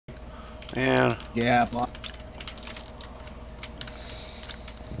And Yeah.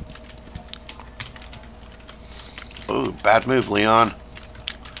 ooh, bad move, Leon.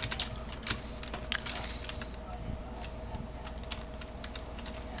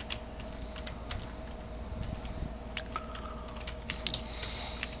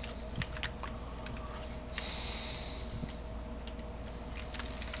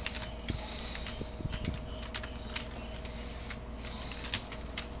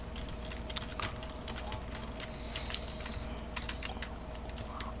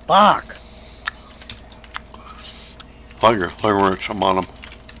 Fuck. Linger, I'm on him.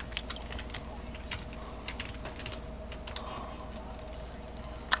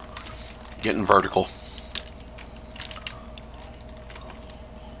 Getting vertical.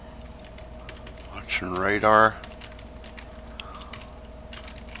 Watching radar.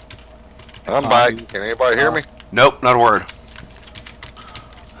 I'm back. Can anybody hear me? Nope, not a word.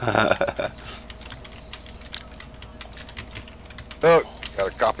 Oh, got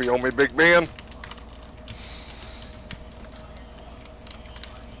a copy on me, Big Ben.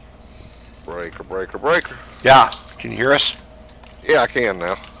 Breaker. Yeah, can you hear us? Yeah, I can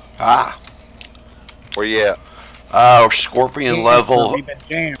now. Ah. Where you at? Scorpion level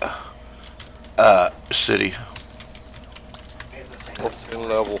city. Scorpion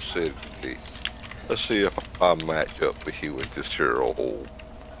level city. Let's see if I match up with you with this here old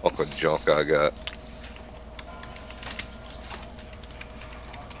hunk of junk I got.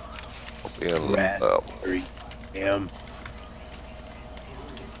 Raspberry. Damn.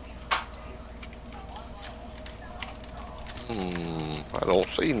 I don't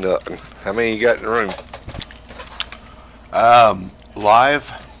see nothing. How many you got in the room? Live.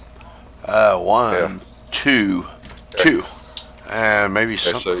 One, Yeah. two, and maybe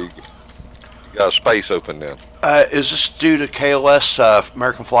Okay, some. so you got a space open then. Is this due to KOS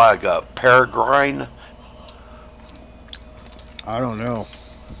American Flag Peregrine? I don't know.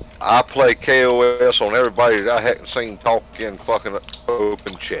 I play KOS on everybody that I hadn't seen talk in fucking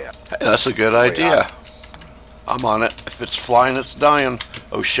open chat. Hey, that's a good idea. I'm on it. If it's flying, it's dying.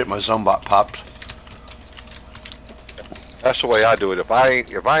 Oh shit, my Zombot popped. That's the way I do it. If I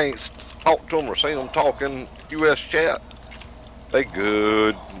ain't talked to them or seen them talking US chat, they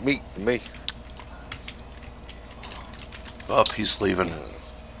good meat to me. Oh, he's leaving.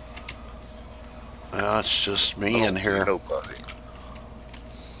 No, it's just me in here. Nobody.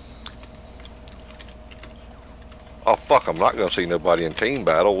 Oh fuck! I'm not gonna see nobody in team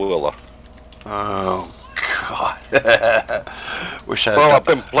battle, will I? Oh God. Wish I Well, had, I've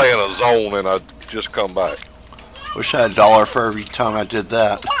been playing a zone and I just come back. wish I had $1 for every time I did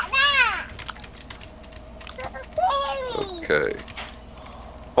that. Okay.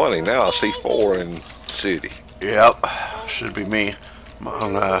 Funny, now I see 4 in city. Yep, should be me.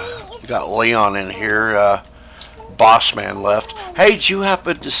 Got Leon in here. Boss man left. Hey, did you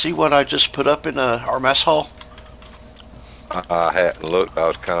happen to see what I just put up in our mess hall? I hadn't looked. I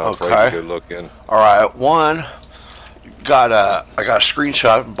was kind of Okay. afraid to go look in. All right, one I got a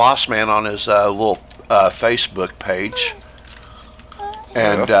screenshot of Boss Man on his little Facebook page,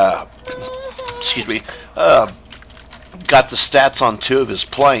 and excuse me, got the stats on 2 of his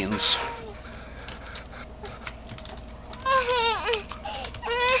planes.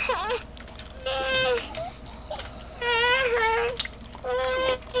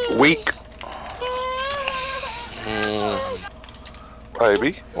 Weak.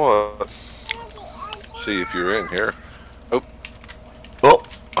 Maybe. What? See if you're in here. Oh,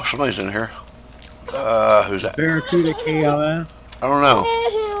 somebody's in here. Who's that? Barracuda KLS. I don't know.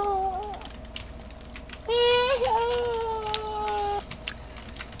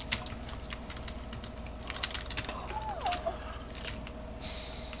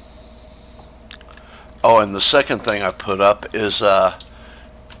 Oh, and the second thing I put up is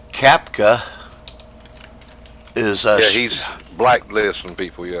Kapka is Yeah, he's blacklisting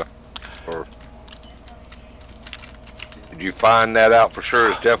people. Yeah. Or did you find that out for sure?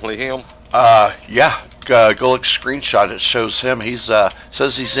 It's definitely him. yeah. Go look screenshot. It shows him. He's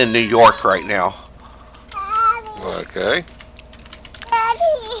says he's in New York right now. Okay.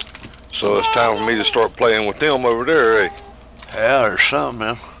 So it's time for me to start playing with them over there, eh? Yeah, or something,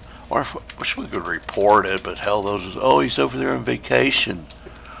 man. Or wish we could report it, but hell, those. Oh, he's over there on vacation,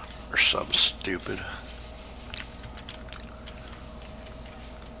 or something stupid.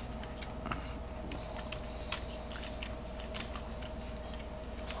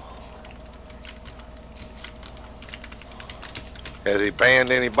 Has he banned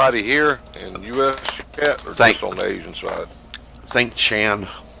anybody here in U.S. yet, or just on the Asian side? Think Chan.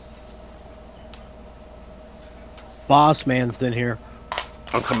 Boss man's in here.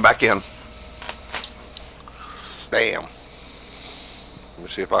 I'll come back in. Damn. Let me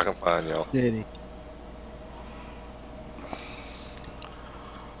see if I can find y'all. Did he?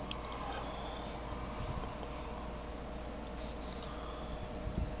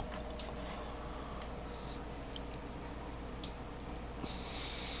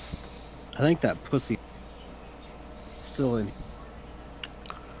 I think that pussy still in.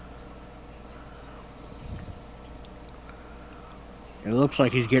 It looks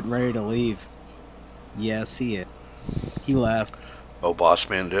like he's getting ready to leave. Yes, he is. He left. Oh, boss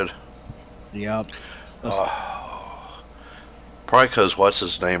man did. Yup. Probably because what's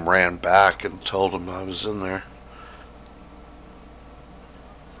his name ran back and told him I was in there.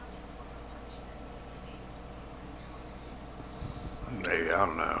 Maybe, I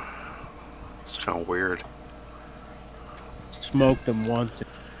don't know. It's kind of weird. Smoked him once.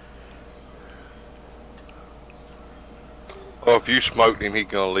 Well, if you smoked him, he's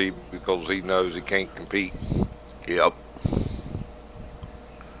gonna leave because he knows he can't compete. Yep.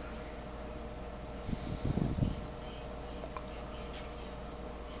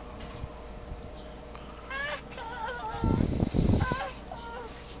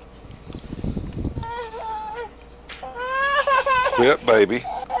 Yep, baby.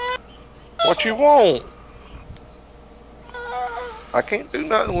 What you want? I can't do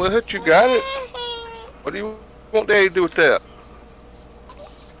nothing with it. You got it. What do you want Daddy to do with that?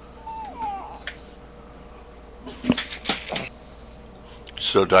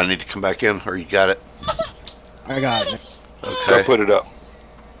 So do I need to come back in, or you got it? I got it. Go Okay. put it up.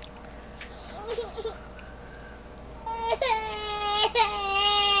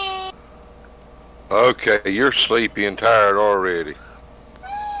 Okay, you're sleepy and tired already.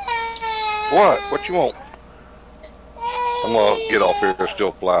 What? What you want? I'm gonna get off here and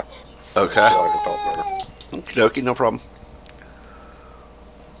still fly. Okay. So I can talk better. Okie dokie, no problem.